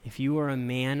 If you are a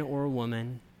man or a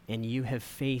woman and you have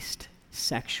faced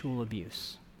sexual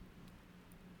abuse,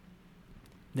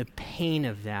 the pain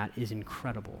of that is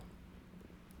incredible.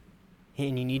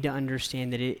 And you need to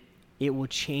understand that it will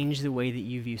change the way that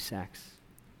you view sex.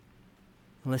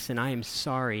 Listen, I am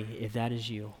sorry if that is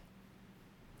you.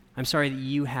 I'm sorry that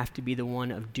you have to be the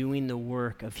one of doing the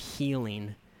work of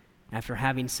healing after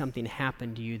having something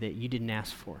happen to you that you didn't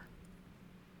ask for.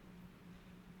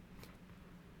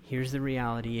 Here's the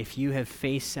reality. If you have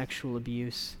faced sexual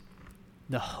abuse,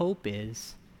 the hope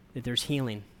is that there's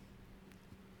healing.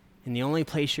 And the only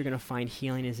place you're going to find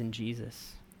healing is in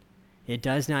Jesus. It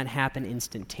does not happen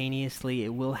instantaneously.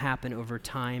 It will happen over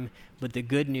time. But the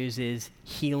good news is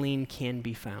healing can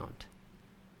be found.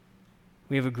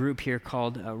 We have a group here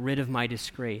called Rid of My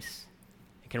Disgrace.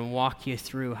 It can walk you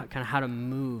through kind of how to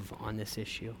move on this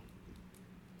issue.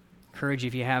 Encourage you,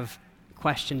 if you have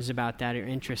questions about that or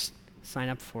interest, sign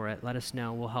up for it. Let us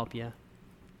know. We'll help you.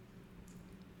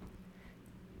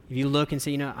 If you look and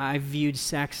say, I viewed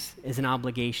sex as an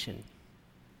obligation.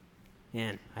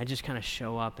 Man, I just kind of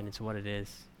show up and it's what it is.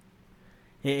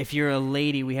 If you're a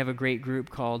lady, we have a great group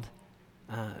called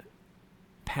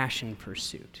Passion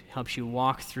Pursuit. It helps you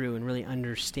walk through and really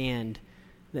understand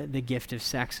the gift of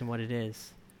sex and what it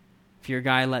is. If you're a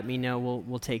guy, let me know.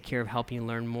 We'll take care of helping you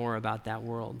learn more about that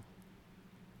world.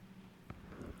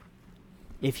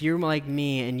 If you're like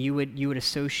me and you would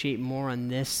associate more on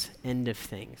this end of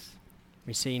things,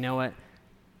 you say, you know what?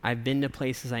 I've been to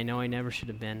places I know I never should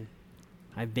have been.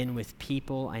 I've been with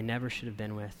people I never should have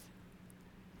been with.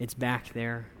 It's back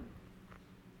there.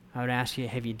 I would ask you,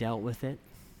 have you dealt with it?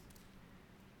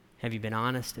 Have you been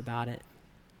honest about it?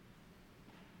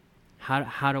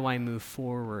 How do I move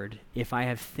forward? If I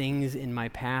have things in my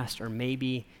past or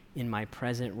maybe in my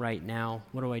present right now,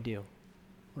 what do I do?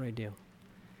 What do I do?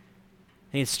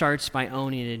 I think it starts by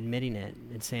owning and admitting it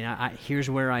and saying, here's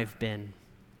where I've been.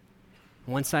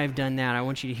 Once I've done that, I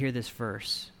want you to hear this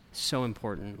verse. So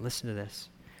important. Listen to this.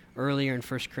 Earlier in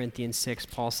 1 Corinthians 6,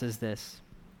 Paul says this.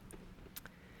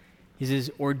 He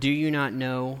says, or do you not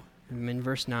know, in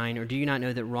verse 9, or do you not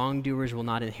know that wrongdoers will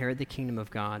not inherit the kingdom of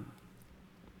God?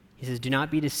 He says, do not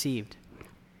be deceived.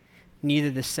 Neither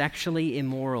the sexually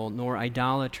immoral, nor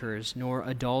idolaters, nor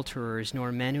adulterers,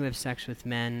 nor men who have sex with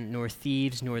men, nor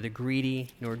thieves, nor the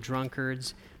greedy, nor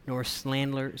drunkards, nor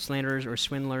slanderers or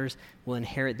swindlers will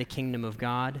inherit the kingdom of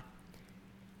God.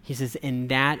 He says, and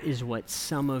that is what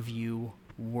some of you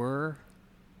were.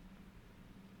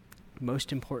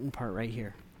 Most important part right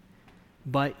here.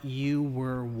 But you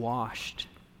were washed.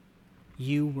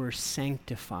 You were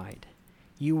sanctified.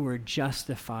 You were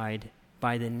justified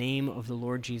by the name of the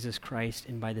Lord Jesus Christ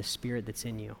and by the Spirit that's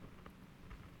in you.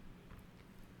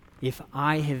 If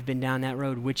I have been down that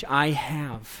road, which I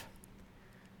have,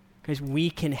 because we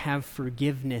can have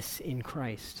forgiveness in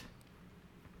Christ.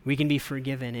 We can be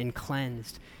forgiven and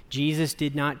cleansed. Jesus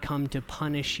did not come to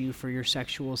punish you for your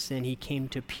sexual sin. He came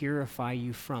to purify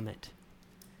you from it.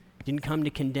 He didn't come to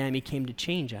condemn. He came to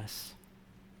change us.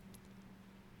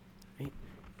 Right?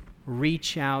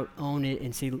 Reach out, own it,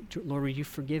 and say, Lord, would you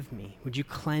forgive me? Would you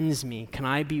cleanse me? Can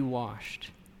I be washed?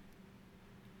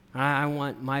 I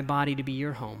want my body to be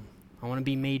your home. I want to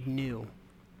be made new.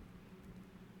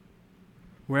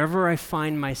 Wherever I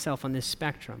find myself on this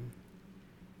spectrum,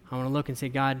 I want to look and say,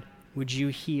 God, would you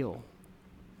heal?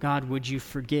 God, would you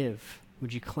forgive?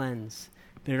 Would you cleanse?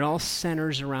 But it all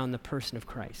centers around the person of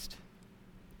Christ.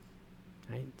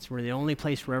 Right? It's we're the only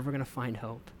place we're ever going to find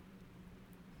hope.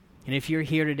 And if you're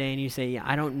here today and you say,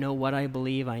 I don't know what I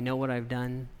believe, I know what I've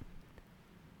done,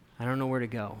 I don't know where to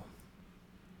go,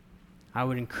 I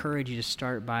would encourage you to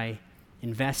start by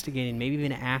investigating, maybe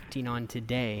even acting on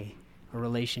today, a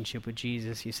relationship with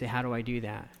Jesus. You say, how do I do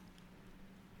that?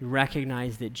 You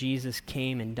recognize that Jesus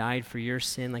came and died for your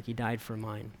sin like he died for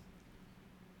mine.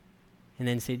 And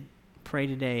then say, pray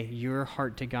today, your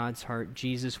heart to God's heart.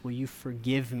 Jesus, will you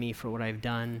forgive me for what I've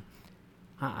done?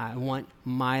 I want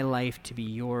my life to be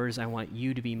yours. I want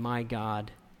you to be my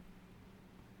God.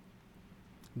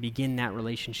 Begin that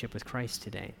relationship with Christ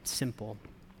today. It's simple.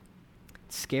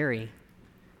 It's scary,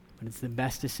 but it's the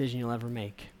best decision you'll ever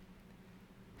make.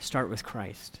 Start with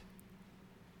Christ.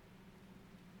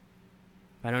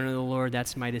 If I don't know the Lord,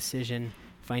 that's my decision.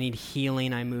 If I need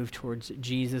healing, I move towards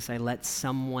Jesus. I let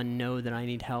someone know that I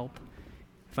need help.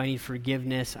 If I need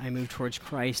forgiveness, I move towards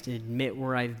Christ and admit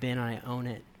where I've been and I own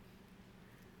it.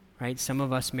 Right? Some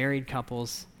of us married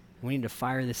couples, we need to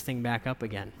fire this thing back up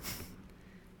again.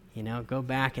 Go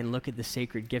back and look at the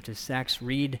sacred gift of sex,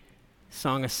 read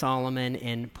Song of Solomon,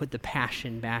 and put the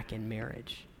passion back in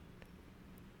marriage.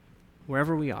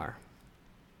 Wherever we are,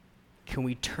 can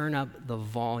we turn up the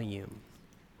volume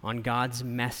on God's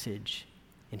message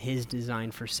and his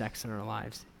design for sex in our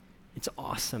lives? It's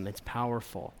awesome, it's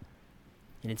powerful,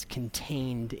 and it's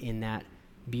contained in that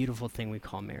beautiful thing we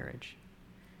call marriage.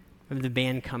 Have the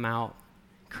band come out.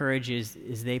 Courage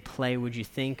as they play. Would you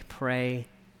think, pray?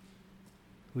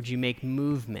 Would you make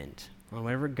movement on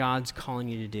whatever God's calling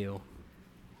you to do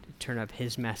to turn up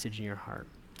his message in your heart?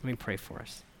 Let me pray for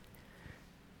us.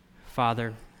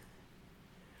 Father,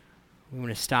 we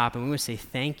want to stop and we want to say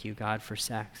thank you, God, for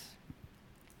sex.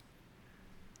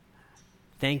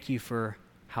 Thank you for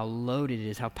how loaded it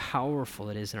is, how powerful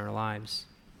it is in our lives.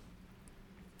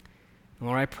 And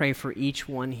Lord, I pray for each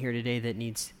one here today that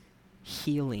needs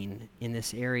healing in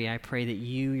this area. I pray that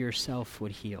you yourself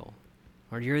would heal.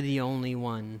 Lord, you're the only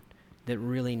one that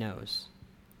really knows.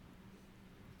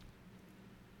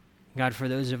 God, for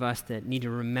those of us that need to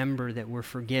remember that we're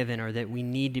forgiven or that we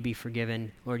need to be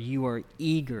forgiven, Lord, you are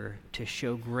eager to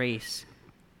show grace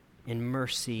and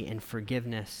mercy and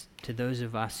forgiveness to those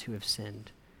of us who have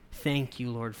sinned. Thank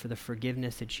you, Lord, for the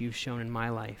forgiveness that you've shown in my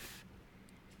life,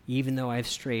 even though I've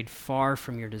strayed far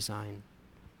from your design.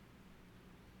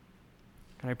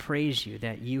 God, I praise you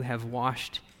that you have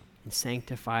washed and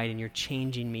sanctified and you're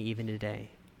changing me even today.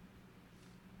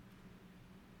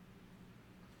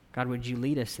 God, would you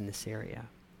lead us in this area?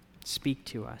 Speak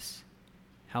to us.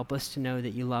 Help us to know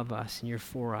that you love us and you're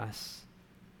for us,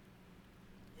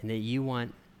 and that you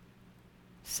want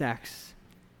sex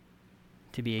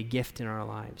to be a gift in our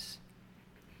lives.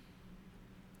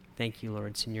 Thank you,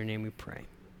 Lord. It's in your name we pray.